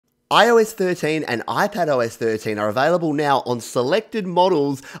iOS 13 and iPadOS 13 are available now on selected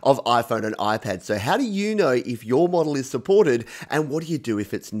models of iPhone and iPad. So how do you know if your model is supported, and what do you do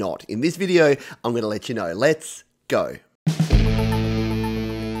if it's not? In this video, I'm going to let you know. Let's go.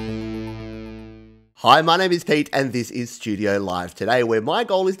 Hi, my name is Pete and this is Studio Live Today, where my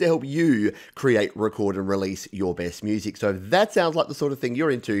goal is to help you create, record and release your best music. So if that sounds like the sort of thing you're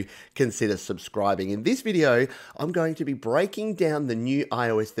into, consider subscribing. In this video, I'm going to be breaking down the new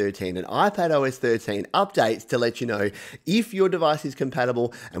iOS 13 and iPadOS 13 updates to let you know if your device is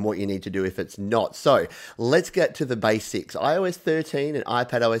compatible and what you need to do if it's not. So let's get to the basics. iOS 13 and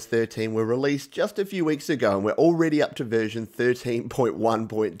iPadOS 13 were released just a few weeks ago and we're already up to version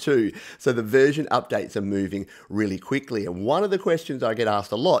 13.1.2. So the version updates are moving really quickly. And one of the questions I get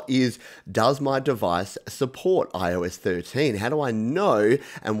asked a lot is, does my device support iOS 13? How do I know,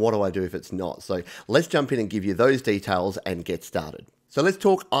 and what do I do if it's not? So let's jump in and give you those details and get started. So let's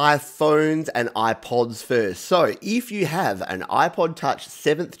talk iPhones and iPods first. So if you have an iPod Touch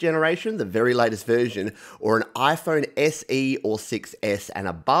 7th generation, the very latest version, or an iPhone SE or 6S and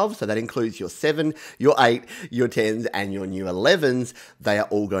above, so that includes your 7, your 8, your 10s, and your new 11s, they are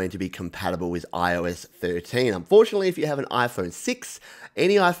all going to be compatible with iOS 13. Unfortunately, if you have an iPhone 6,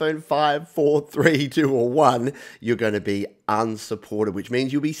 any iPhone 5, 4, 3, 2, or 1, you're going to be unsupported, which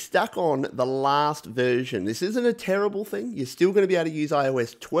means you'll be stuck on the last version. This isn't a terrible thing. You're still going to be able to use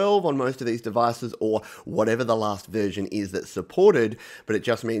iOS 12 on most of these devices, or whatever the last version is that's supported, but it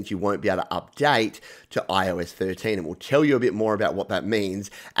just means you won't be able to update to iOS 13, and we'll tell you a bit more about what that means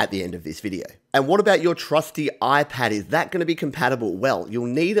at the end of this video. And what about your trusty iPad? Is that going to be compatible? Well, you'll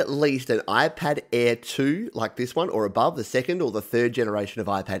need at least an iPad Air 2, like this one, or above, the second or the third generation of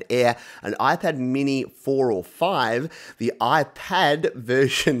iPad Air, an iPad Mini 4 or 5, the iPad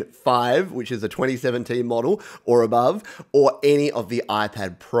version 5, which is a 2017 model or above, or any of the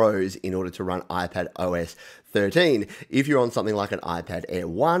iPad Pros in order to run iPadOS 13. If you're on something like an iPad Air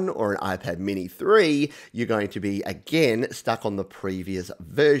 1 or an iPad Mini 3, you're going to be, again, stuck on the previous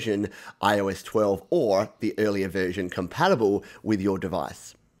version, iOS 12 or the earlier version compatible with your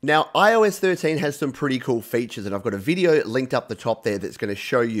device. Now, iOS 13 has some pretty cool features, and I've got a video linked up the top there that's going to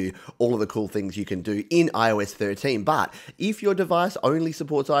show you all of the cool things you can do in iOS 13. But if your device only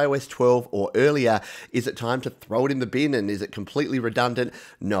supports iOS 12 or earlier, is it time to throw it in the bin, and is it completely redundant?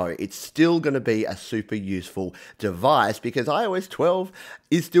 No, it's still going to be a super useful device because iOS 12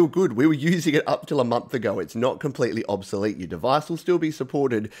 is still good. We were using it up till a month ago. It's not completely obsolete. Your device will still be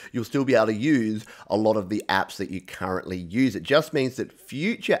supported. You'll still be able to use a lot of the apps that you currently use. It just means that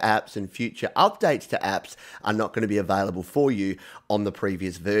future apps and future updates to apps are not going to be available for you on the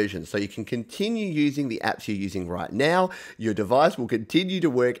previous version. So you can continue using the apps you're using right now. Your device will continue to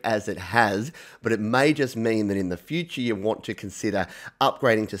work as it has, but it may just mean that in the future you want to consider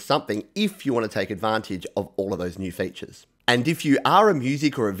upgrading to something if you want to take advantage of all of those new features. And if you are a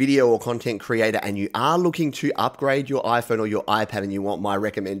music or a video or content creator and you are looking to upgrade your iPhone or your iPad and you want my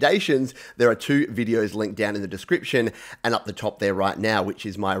recommendations, there are 2 videos linked down in the description and up the top there right now, which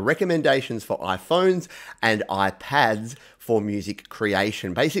is my recommendations for iPhones and iPads for music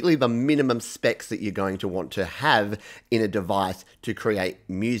creation. Basically the minimum specs that you're going to want to have in a device to create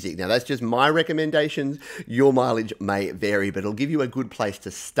music. Now that's just my recommendations. Your mileage may vary, but it'll give you a good place to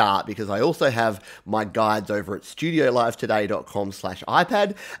start because I also have my guides over at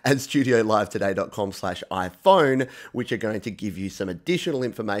studiolivetoday.com/iPad and studiolivetoday.com/iPhone, which are going to give you some additional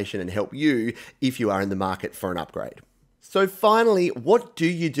information and help you if you are in the market for an upgrade. So finally, what do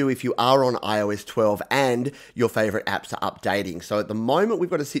you do if you are on iOS 12 and your favorite apps are updating? So at the moment, we've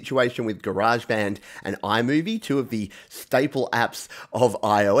got a situation with GarageBand and iMovie, 2 of the staple apps of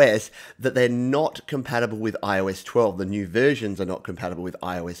iOS, that they're not compatible with iOS 12. The new versions are not compatible with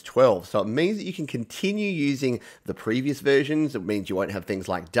iOS 12. So it means that you can continue using the previous versions. It means you won't have things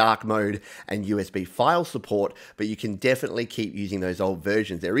like dark mode and USB file support, but you can definitely keep using those old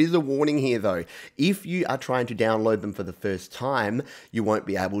versions. There is a warning here though. If you are trying to download them for the first time, you won't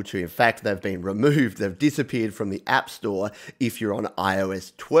be able to. In fact, they've been removed. They've disappeared from the App Store if you're on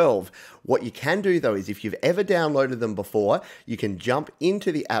iOS 12. What you can do though is if you've ever downloaded them before, you can jump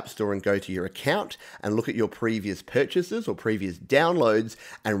into the App Store and go to your account and look at your previous purchases or previous downloads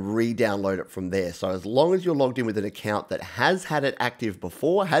and re-download it from there. So as long as you're logged in with an account that has had it active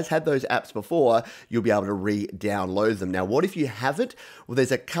before, has had those apps before, you'll be able to re-download them. Now, what if you haven't? Well,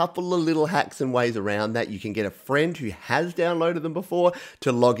 there's a couple of little hacks and ways around that. You can get a friend who has downloaded them before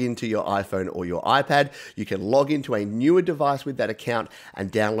to log into your iPhone or your iPad. You can log into a newer device with that account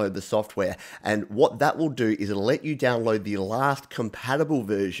and download the software software. And what that will do is it'll let you download the last compatible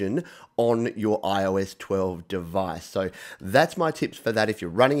version on your iOS 12 device. So that's my tips for that. If you're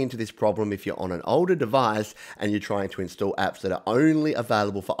running into this problem, if you're on an older device and you're trying to install apps that are only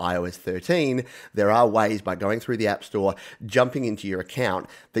available for iOS 13, there are ways by going through the App Store, jumping into your account,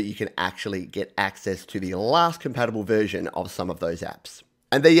 that you can actually get access to the last compatible version of some of those apps.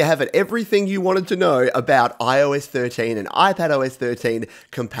 And there you have it, everything you wanted to know about iOS 13 and iPadOS 13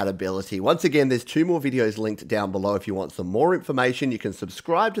 compatibility. Once again, there's 2 more videos linked down below. If you want some more information, you can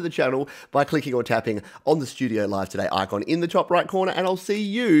subscribe to the channel by clicking or tapping on the Studio Live Today icon in the top right corner, and I'll see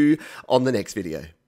you on the next video.